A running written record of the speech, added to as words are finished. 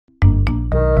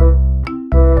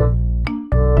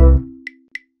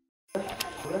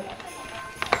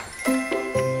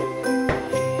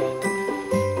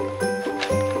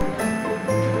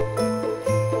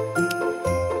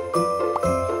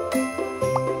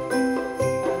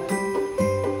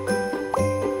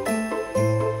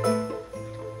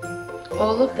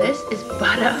all of this is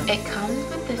butter. It comes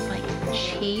with this like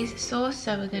cheese sauce,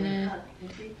 so we're gonna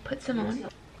put some on.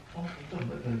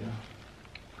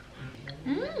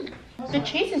 The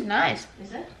cheese is nice.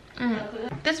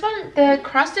 This one, the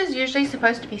crust is usually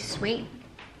supposed to be sweet,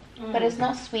 but it's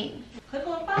not sweet. We're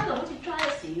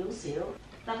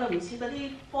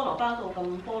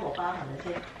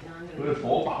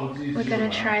gonna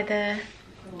try the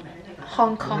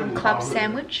Hong Kong club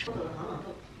sandwich.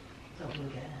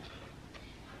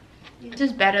 This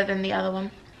is better than the other one.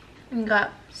 We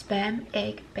got spam,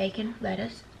 egg, bacon,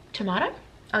 lettuce, tomato.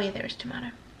 Oh yeah, there is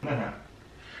tomato.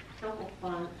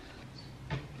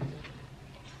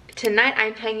 Tonight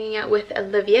I'm hanging out with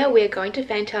Olivia. We're going to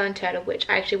Fantail and Turtle, which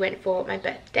I actually went for my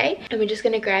birthday. And we're just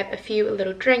going to grab a few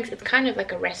little drinks. It's kind of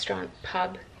like a restaurant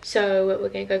pub. So we're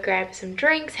going to go grab some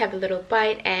drinks, have a little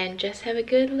bite, and just have a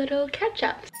good little catch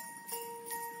up.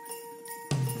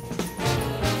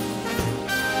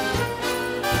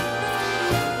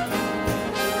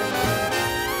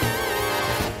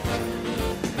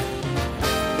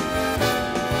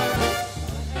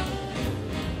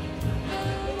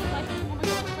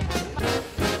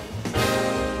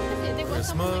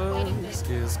 Christmas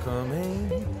is coming,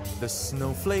 the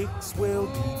snowflakes will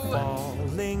be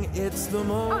falling. It's the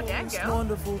most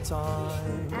wonderful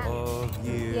time of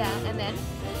year. Yeah, and then?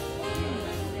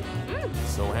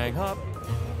 So hang up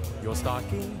your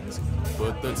stockings,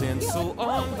 put the tinsel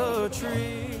on the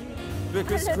tree,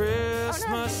 because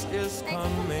Christmas is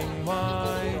coming,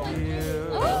 my dear.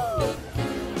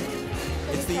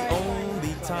 It's the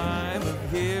only time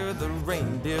of year the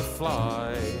reindeer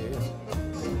fly.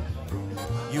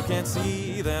 You can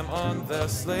see them on their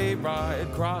sleigh ride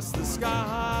across the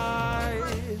sky.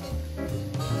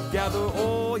 Gather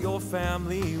all your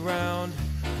family round,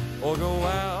 or go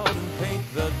out and paint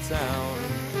the town.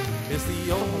 It's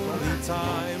the only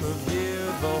time of year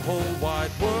the whole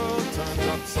wide world turns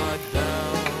upside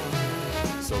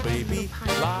down. So baby,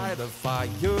 light a fire,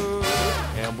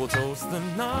 and we'll toast the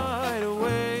night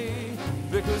away,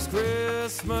 because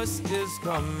Christmas is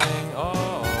coming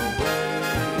our way.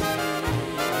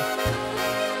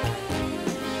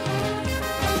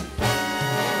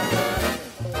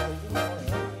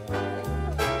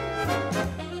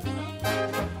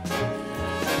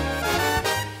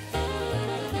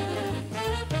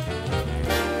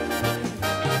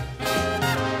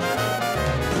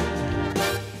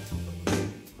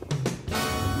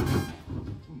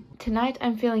 Tonight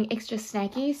I'm feeling extra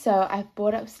snacky, so I've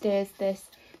bought upstairs this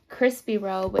crispy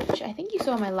roll, which I think you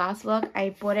saw in my last vlog. I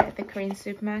bought it at the Korean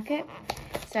supermarket,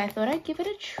 so I thought I'd give it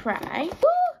a try.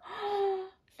 Ooh,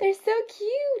 they're so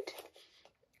cute.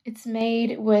 It's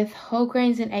made with whole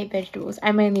grains and 8 vegetables.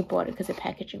 I mainly bought it because the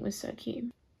packaging was so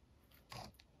cute.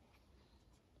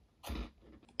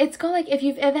 It's got like, if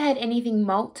you've ever had anything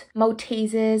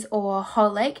Maltesers or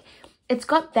whole egg, it's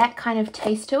got that kind of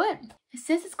taste to it. It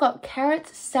says it's got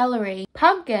carrots, celery,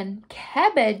 pumpkin,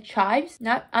 cabbage, chives.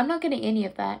 No, I'm not getting any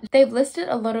of that. They've listed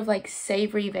a lot of like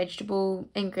savory vegetable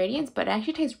ingredients, but it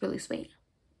actually tastes really sweet.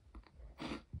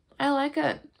 I like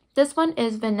it. This one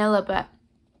is vanilla, but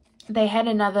they had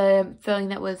another filling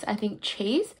that was, I think,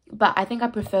 cheese, but I think I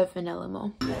prefer vanilla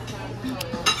more.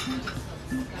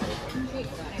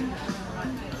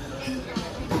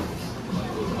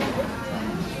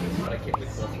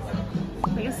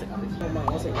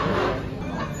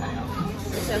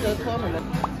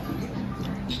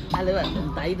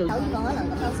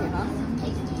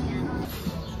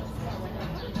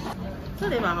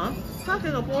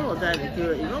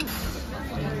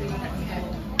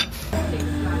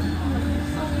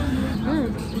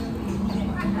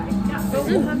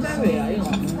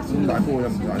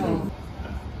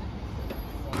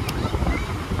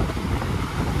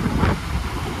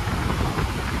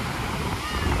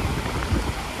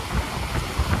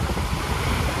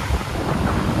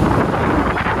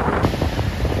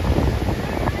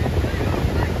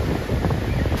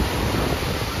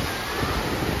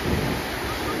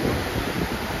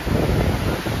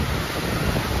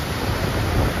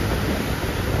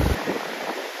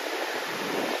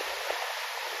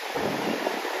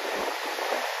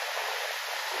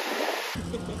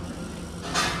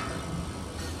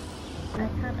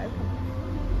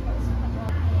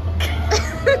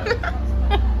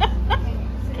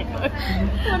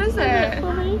 What is it?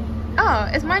 Oh,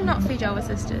 is mine not Feijoa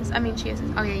sisters? I mean, chia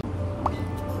sisters. Oh, yeah.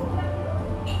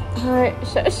 Alright,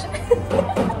 shush.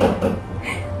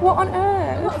 What on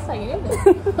earth? I'm not saying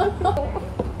anything.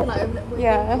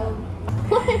 Yeah.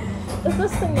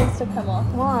 This thing needs to come off.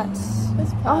 What?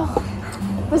 This part.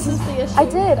 Oh, this is the issue. I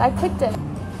did. I clicked it.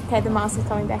 Okay, the mask is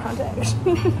coming back onto action.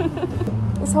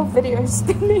 This whole video is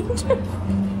spinning.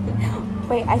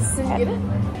 Wait, I still get it?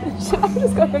 I'm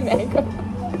just going to mango.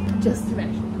 Just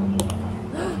mango.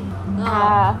 I'm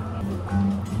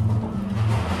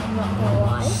not gonna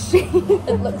lie.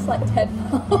 It looks like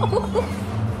tadpole.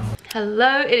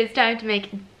 Hello, it is time to make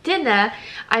dinner.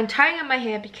 I'm tying up my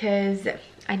hair because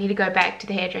I need to go back to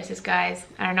the hairdressers, guys.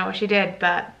 I don't know what she did,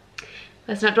 but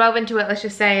let's not delve into it. Let's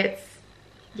just say it's,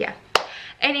 yeah.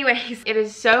 Anyways, it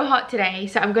is so hot today,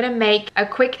 so I'm gonna make a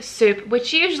quick soup,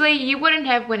 which usually you wouldn't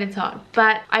have when it's hot.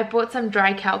 But I bought some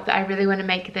dry kelp that I really want to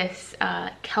make this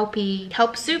kelp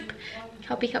soup.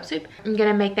 I'm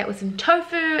gonna make that with some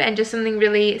tofu and just something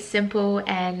really simple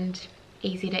and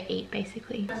easy to eat,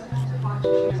 basically.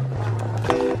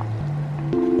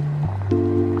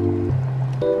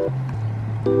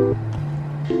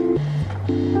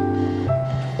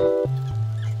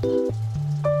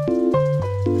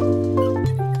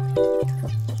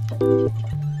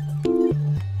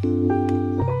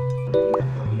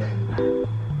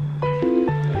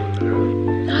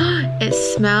 It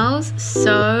smells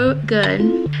so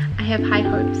good. I have high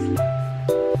hopes.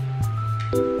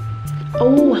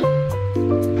 Oh,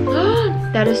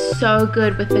 that is so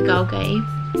good with the galgay.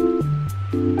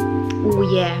 Oh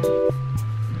yeah.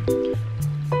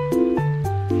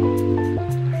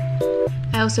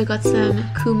 I also got some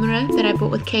kumara that I bought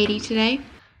with Katie today.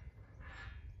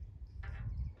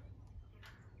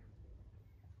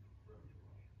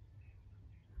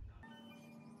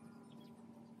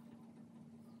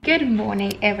 Good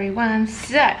morning, everyone.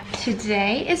 So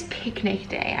today is picnic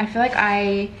day. I feel like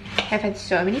I have had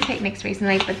so many picnics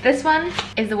recently, but this one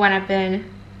is the one I've been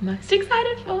most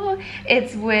excited for.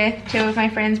 It's with two of my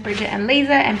friends, Bridget and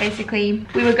Lisa, and basically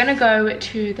we were gonna go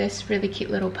to this really cute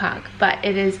little park, but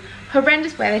it is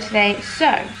horrendous weather today,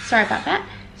 so sorry about that.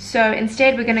 So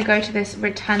instead we're gonna go to this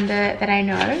rotunda that I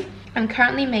know. I'm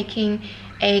currently making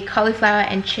a cauliflower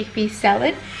and chickpea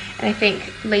salad, and I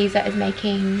think Lisa is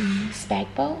making spag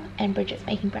bowl and Bridget's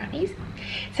making brownies.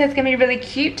 So it's gonna be really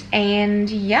cute, and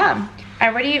yeah. I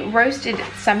already roasted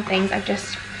some things, I've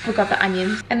just forgot the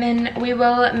onions. And then we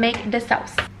will make the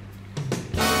sauce.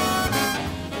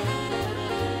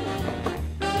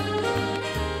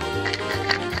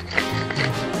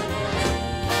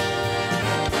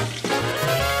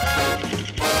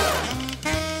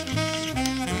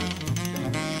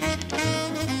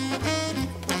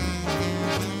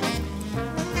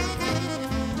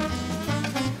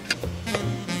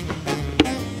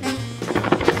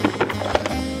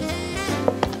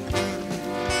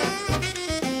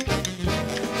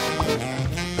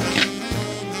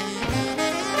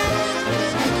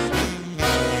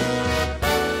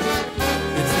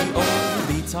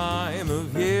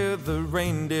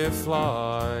 Reindeer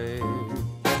fly.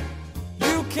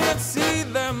 You can't see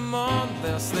them on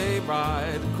their sleigh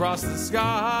ride across the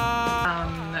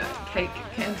sky. Cake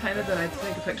container that I had to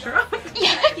take a picture of.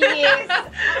 Yes.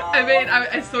 I mean,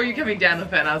 I saw you coming down the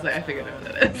fan. I was like, I figured out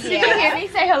what it is. Did you hear me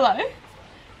say hello?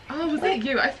 Oh, was that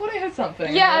you? I thought I heard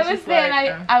something. Yeah, I was there, like,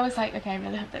 and I was like, okay, I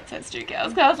really hope that says two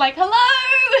girls, because I was like,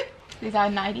 hello! These are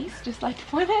 90s, just like to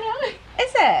point that out.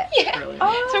 Is it? Yeah. Really?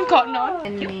 Oh. Some cotton on.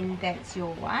 And then that's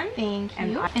your one. Thank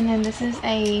you. And then this is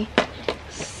a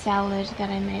salad that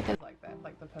I made. like that,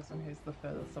 like the person who's the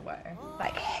furthest away.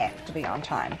 Like have to be on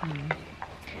time.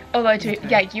 Although,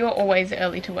 yeah, you're always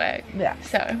early to work. Yeah.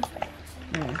 So.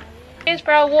 Cheers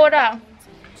for our water.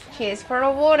 Cheers for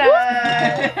a water.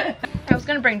 I was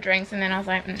going to bring drinks, and then I was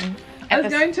like, I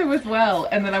was going to as well,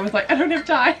 and then I was like, I don't have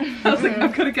time. I was like,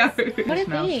 I've got to go. What are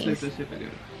these?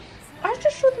 I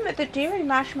just saw them at the dairy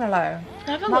marshmallow.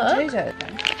 Have a look.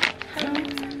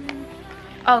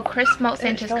 Oh, crisp malt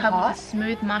center is covered with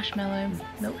smooth marshmallow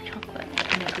milk chocolate.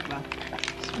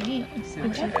 Sweet.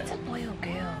 It's a boy or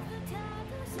girl?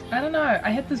 I don't know.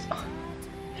 I had this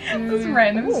this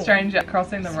random stranger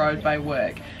crossing the road by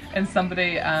work, and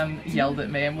somebody yelled at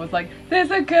me and was like,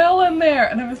 "There's a girl in there,"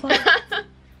 and I was like, I don't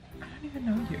even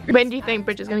know you. When do you think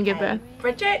Bridget's going to give birth?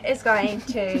 Bridget is going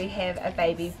to have a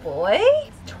baby boy,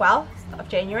 12th of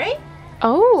January.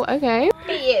 Oh, okay.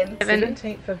 PM.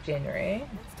 17th of January,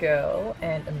 girl,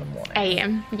 and in the morning.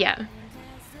 AM, yeah.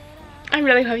 I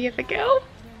really hope you have a girl.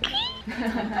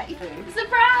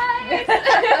 Surprise!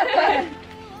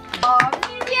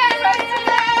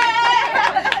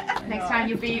 Next time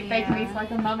you'll be baking these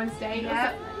like a Mama's Day.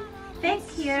 Yep. Thank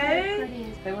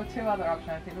you. There were two other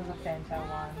options. I think there was a Fanta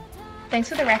one. Thanks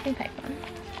for the wrapping paper.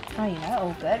 Oh yeah,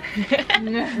 all good.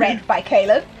 Wrapped by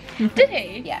Caleb. Did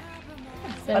he? Yeah.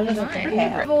 So little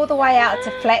thing. All the way out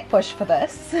to Flatbush for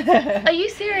this. Are you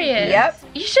serious? Yep.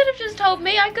 You should have just told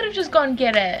me. I could have just gone and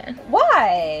get it.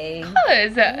 Why?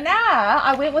 Cause Nah,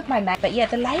 I went with my mate. But yeah,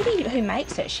 the lady who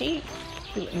makes it, she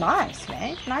Nice,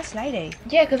 man. Nice lady.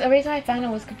 Yeah, because the reason I found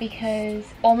her was because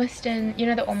Ormiston, you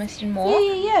know the Ormiston Mall?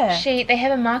 Yeah. They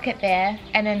have a market there,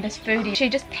 and then this foodie, she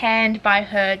just panned by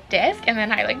her desk, and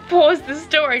then I like paused the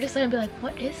story just so I'd be like,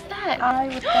 what is that? I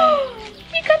would go.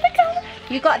 You got the colour?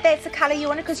 You got that's the colour you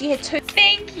wanted because you had 2.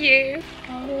 Thank you.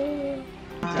 Oh.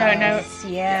 Don't know.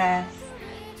 Yes.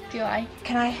 Do you like?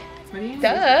 Can I?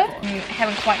 Duh. I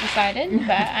haven't quite decided,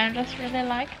 but I just really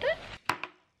liked it.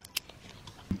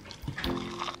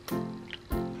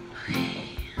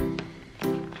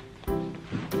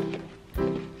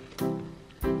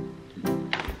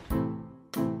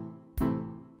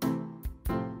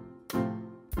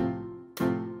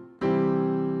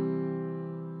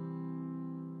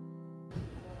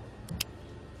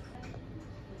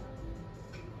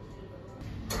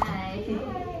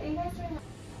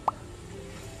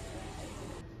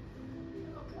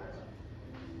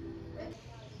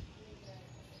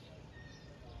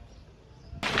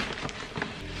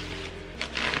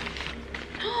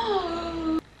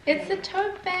 It's a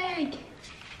tote bag.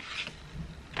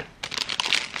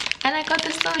 And I got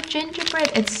this little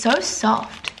gingerbread. It's so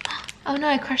soft. Oh no,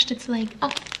 I crushed its leg.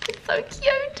 Oh, it's so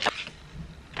cute.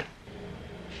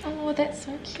 Oh, that's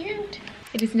so cute.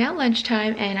 It is now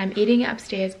lunchtime and I'm eating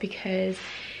upstairs because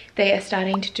they are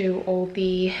starting to do all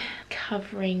the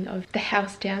covering of the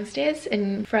house downstairs,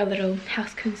 and for our little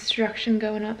house construction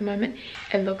going on at the moment.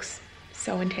 It looks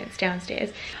so intense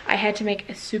downstairs. I had to make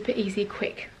a super easy,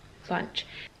 quick lunch.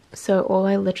 So all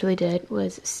I literally did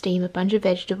was steam a bunch of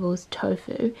vegetables,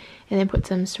 tofu, and then put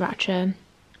some sriracha,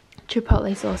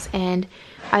 chipotle sauce, and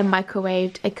I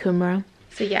microwaved a kumara.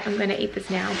 So yeah, I'm gonna eat this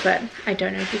now, but I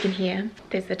don't know if you can hear.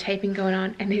 There's the taping going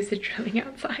on and there's the drilling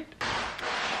outside.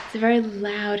 It's a very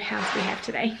loud house we have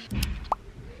today.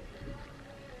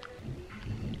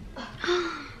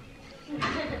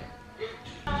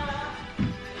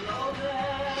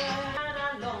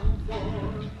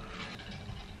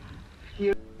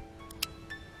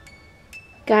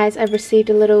 Guys, I've received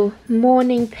a little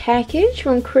morning package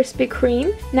from KRISPY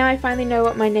KREME. Now I finally know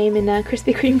what my name in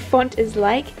KRISPY KREME font is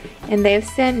like, and they've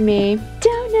sent me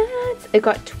donuts. I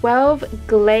got 12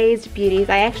 glazed beauties.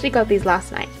 I actually got these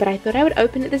last night, but I thought I would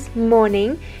open it this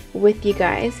morning with you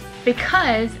guys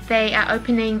because they are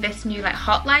opening this new like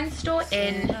hotline store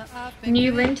in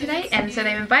New Lynn today, and so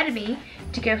they've invited me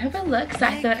to go have a look. So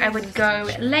I thought I would go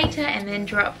later and then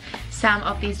drop some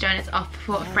of these donuts off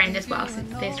for a friend as well,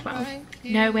 since there's 12.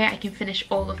 No way I can finish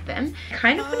all of them.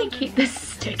 Kind of want to keep this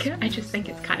sticker. I just think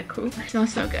it's kind of cool. It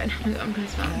smells so good. I'm gonna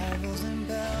smell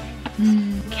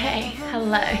it. Okay,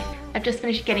 hello. I've just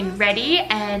finished getting ready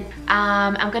and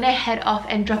I'm gonna head off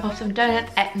and drop off some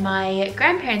donuts at my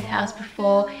grandparents' house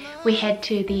before we head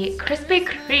to the KRISPY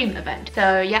KREME event.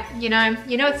 So yeah, you know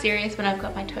it's serious when I've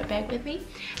got my tote bag with me.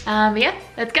 Yeah,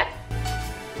 let's go.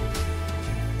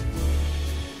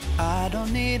 I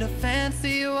don't need a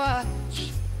fancy watch.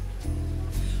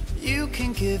 You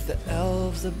can give the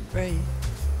elves a break.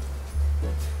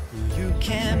 You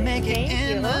can make it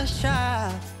in the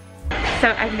shop.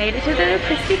 So I've made it to the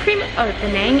KRISPY KREME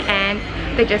opening and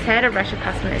they just had a rush of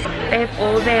customers. They have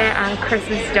all their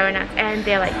Christmas donuts and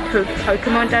they're like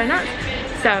Pokemon donuts.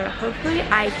 So hopefully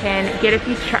I can get a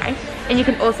few to try. And you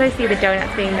can also see the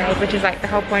donuts being made, which is like the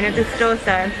whole point of this store.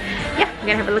 So yeah, I'm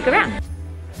gonna have a look around.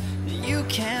 You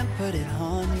can't put it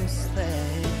on your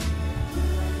sleigh.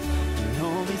 You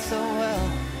know me so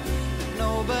well.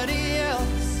 Nobody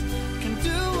else can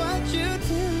do what you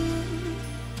do.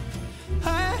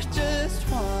 I just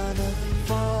wanna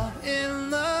fall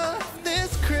in love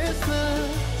this Christmas.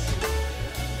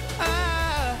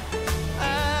 I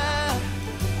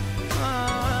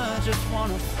just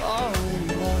wanna fall in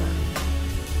love.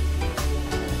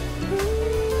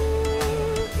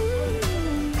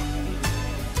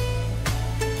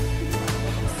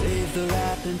 Save the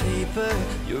wrapping paper,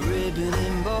 your ribbon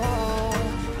and bow.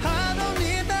 I don't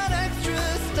need that extra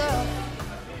stuff.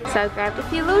 So I grabbed a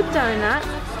few little donuts.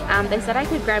 They said I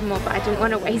could grab more, but I didn't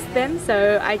want to waste them,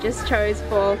 so I just chose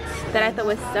 4 that I thought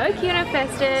was so cute and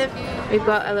festive. We've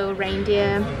got a little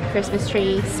reindeer, Christmas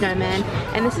tree, snowman,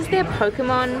 and this is their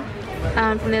Pokemon,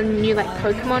 from the new like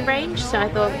Pokemon range, so I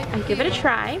thought I'd give it a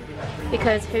try,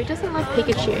 because who doesn't love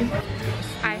Pikachu?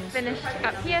 I finished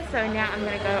up here, so now I'm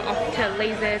going to go off to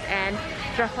Lisa's and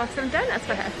drop off some donuts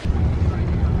for her.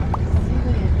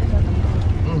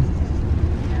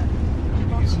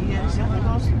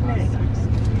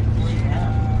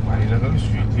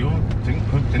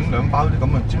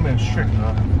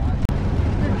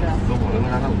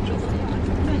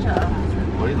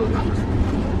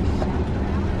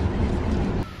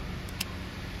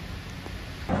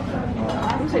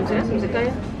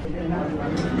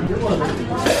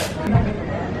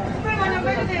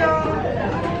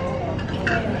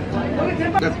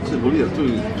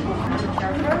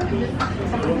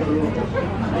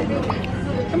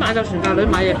 咁買咗全家女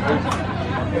買嘢，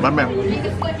買咩？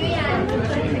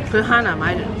佢 Hannah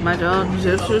買咗少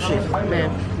sushi 咩？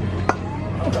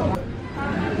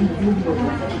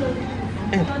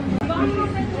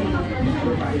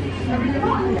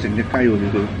整隻雞喎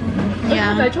呢度。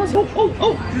Yeah. 就係初時。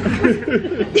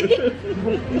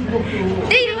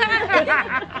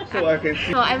So I can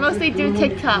see. Oh, I mostly do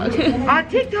TikTok.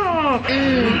 TikTok.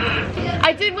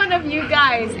 I did one of you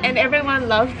guys and everyone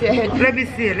loved it. Let me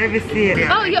see.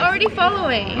 Oh, you're already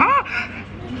following.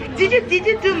 Did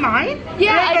you do mine?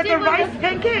 Yeah, like I did the one rice of-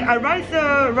 pancake,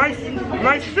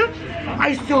 rice soup.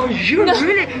 I saw you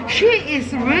really. She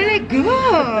is really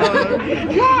good.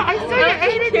 Yeah, I saw you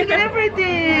editing and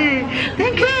everything.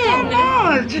 Thank you so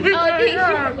much. thank you.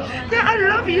 Yeah, I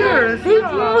love yours.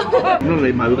 Yeah. 咁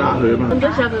你買會加佢啊嘛？唔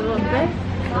得上佢喎，唔得。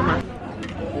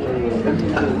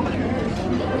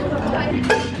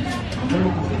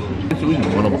小鹽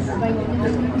嗰度冇，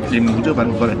鹽胡椒粉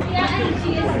唔該你。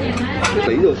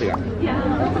你呢度食啊？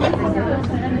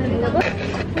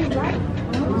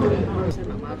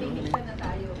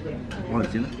我嚟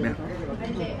剪啦，咩啊？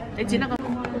你剪得個。唔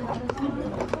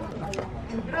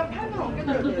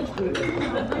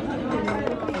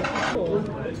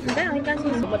得，我呢間先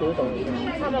冇乜料到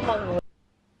，300蚊喎。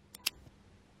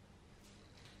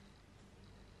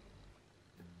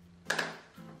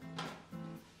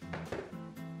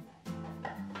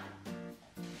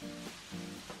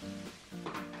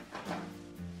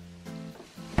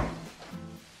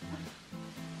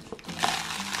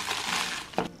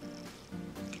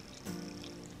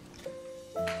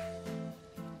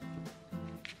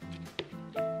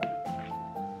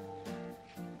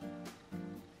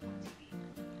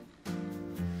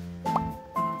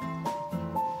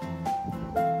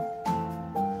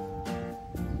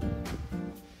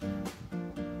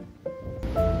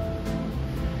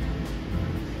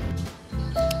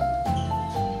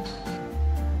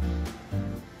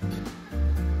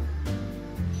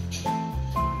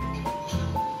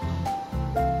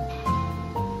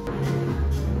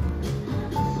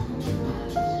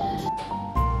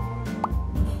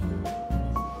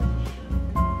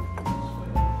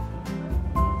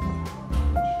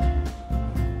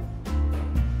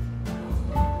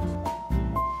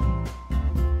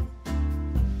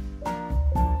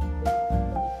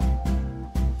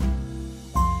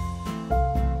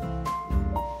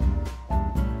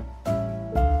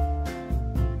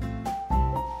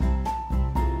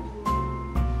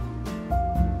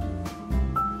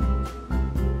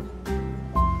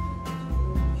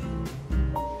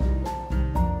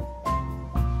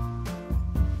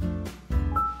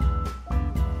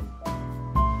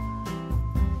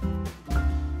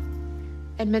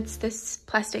Amidst this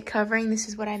plastic covering, this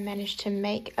is what I managed to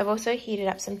make. I've also heated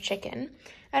up some chicken.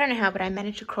 I don't know how, but I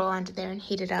managed to crawl under there and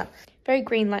heat it up. Very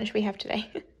green lunch we have today.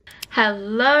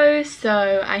 Hello,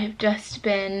 so I have just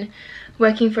been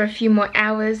working for a few more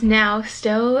hours now,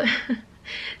 still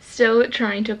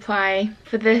trying to apply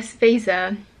for this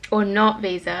visa or not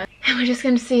visa, and we're just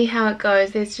going to see how it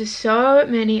goes. There's just so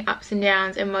many ups and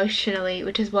downs emotionally,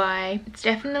 which is why it's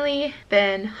definitely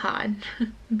been hard.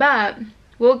 But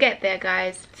we'll get there,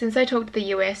 guys. Since I talked to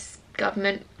the US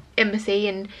government embassy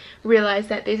and realized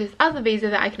that there's this other visa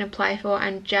that I can apply for,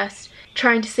 I'm just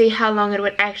trying to see how long it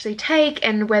would actually take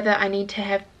and whether I need to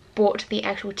have bought the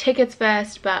actual tickets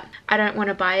first, but I don't want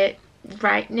to buy it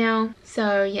right now.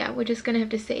 So yeah, we're just gonna have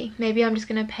to see. Maybe I'm just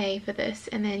gonna pay for this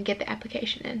and then get the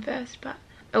application in first, but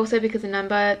also because the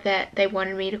number that they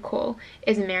wanted me to call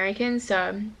is American, so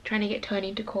I'm trying to get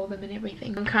Tony to call them and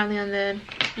everything. I'm currently on the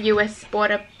US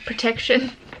border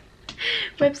protection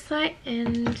website,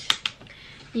 and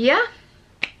yeah,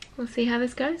 we'll see how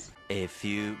this goes. A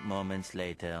few moments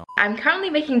later. I'm currently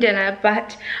making dinner,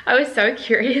 but I was so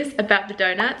curious about the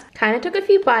donuts. Kind of took a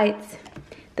few bites.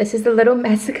 This is the little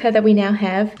massacre that we now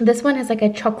have. This one has like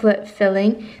a chocolate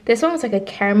filling. This one was like a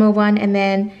caramel one, and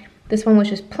then this one was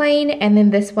just plain, and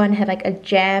then this one had like a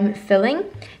jam filling.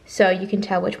 So you can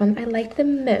tell which one I liked the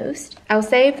most. I'll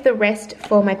save the rest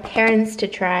for my parents to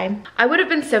try. I would have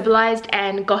been civilized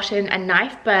and gotten a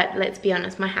knife, but let's be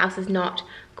honest, my house is not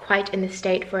quite in the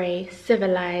state for a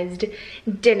civilized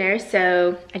dinner,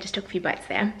 so I just took a few bites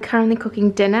there. Currently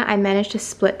cooking dinner. I managed to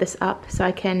split this up so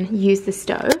I can use the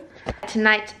stove.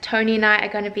 Tonight, Tony and I are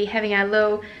going to be having our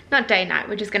little, not day night,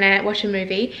 we're just going to watch a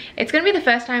movie. It's going to be the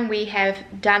first time we have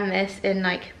done this in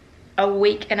like a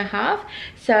week and a half,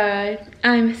 so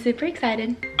I'm super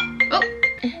excited. Oh,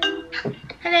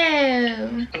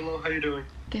 hello. Hello, how you doing?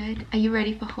 Good. Are you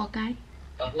ready for Hawkeye?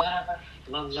 La la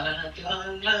la la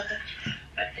la la.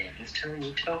 My name is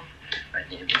Tony Toe. My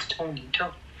name is Tony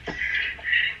Toe.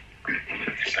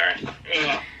 Sorry.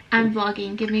 I'm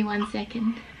vlogging. Give me 1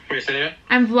 second. Wait, say that?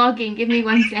 I'm vlogging. Give me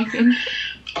 1 second.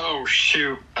 Oh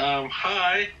shoot.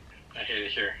 Hi. I hate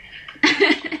it here.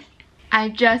 I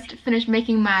just finished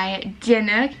making my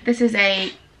dinner. This is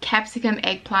a capsicum,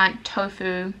 eggplant,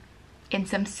 tofu in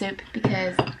some soup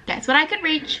because that's what I could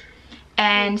reach.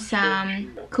 And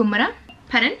some kumara.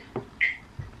 Pardon?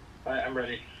 Alright, I'm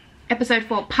ready. Episode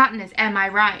 4, Partners, Am I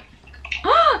Right?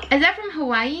 Oh, is that from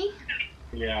Hawaii?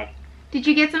 Yeah. Did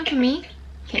you get some for me?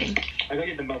 Kidding. I gotta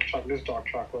get the milk chocolate. This is dark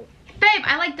chocolate. Babe,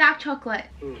 I like dark chocolate.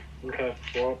 Okay,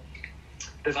 well,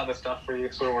 there's other stuff for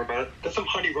you, so don't worry about it. There's some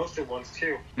honey roasted ones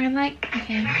too. I like,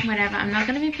 okay, whatever. I'm not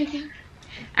gonna be picky.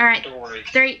 Alright, Don't worry.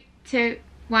 3, 2,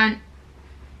 1.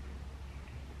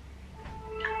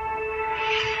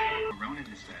 Ronan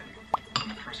is dead,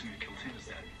 and the person who killed him is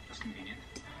dead. That's convenient.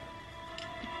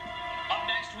 Up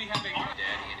next, we have a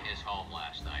daddy in his home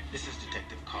last night. This is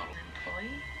Detective Cottle. Boy,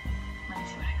 let me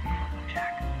see what I can do on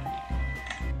Jack.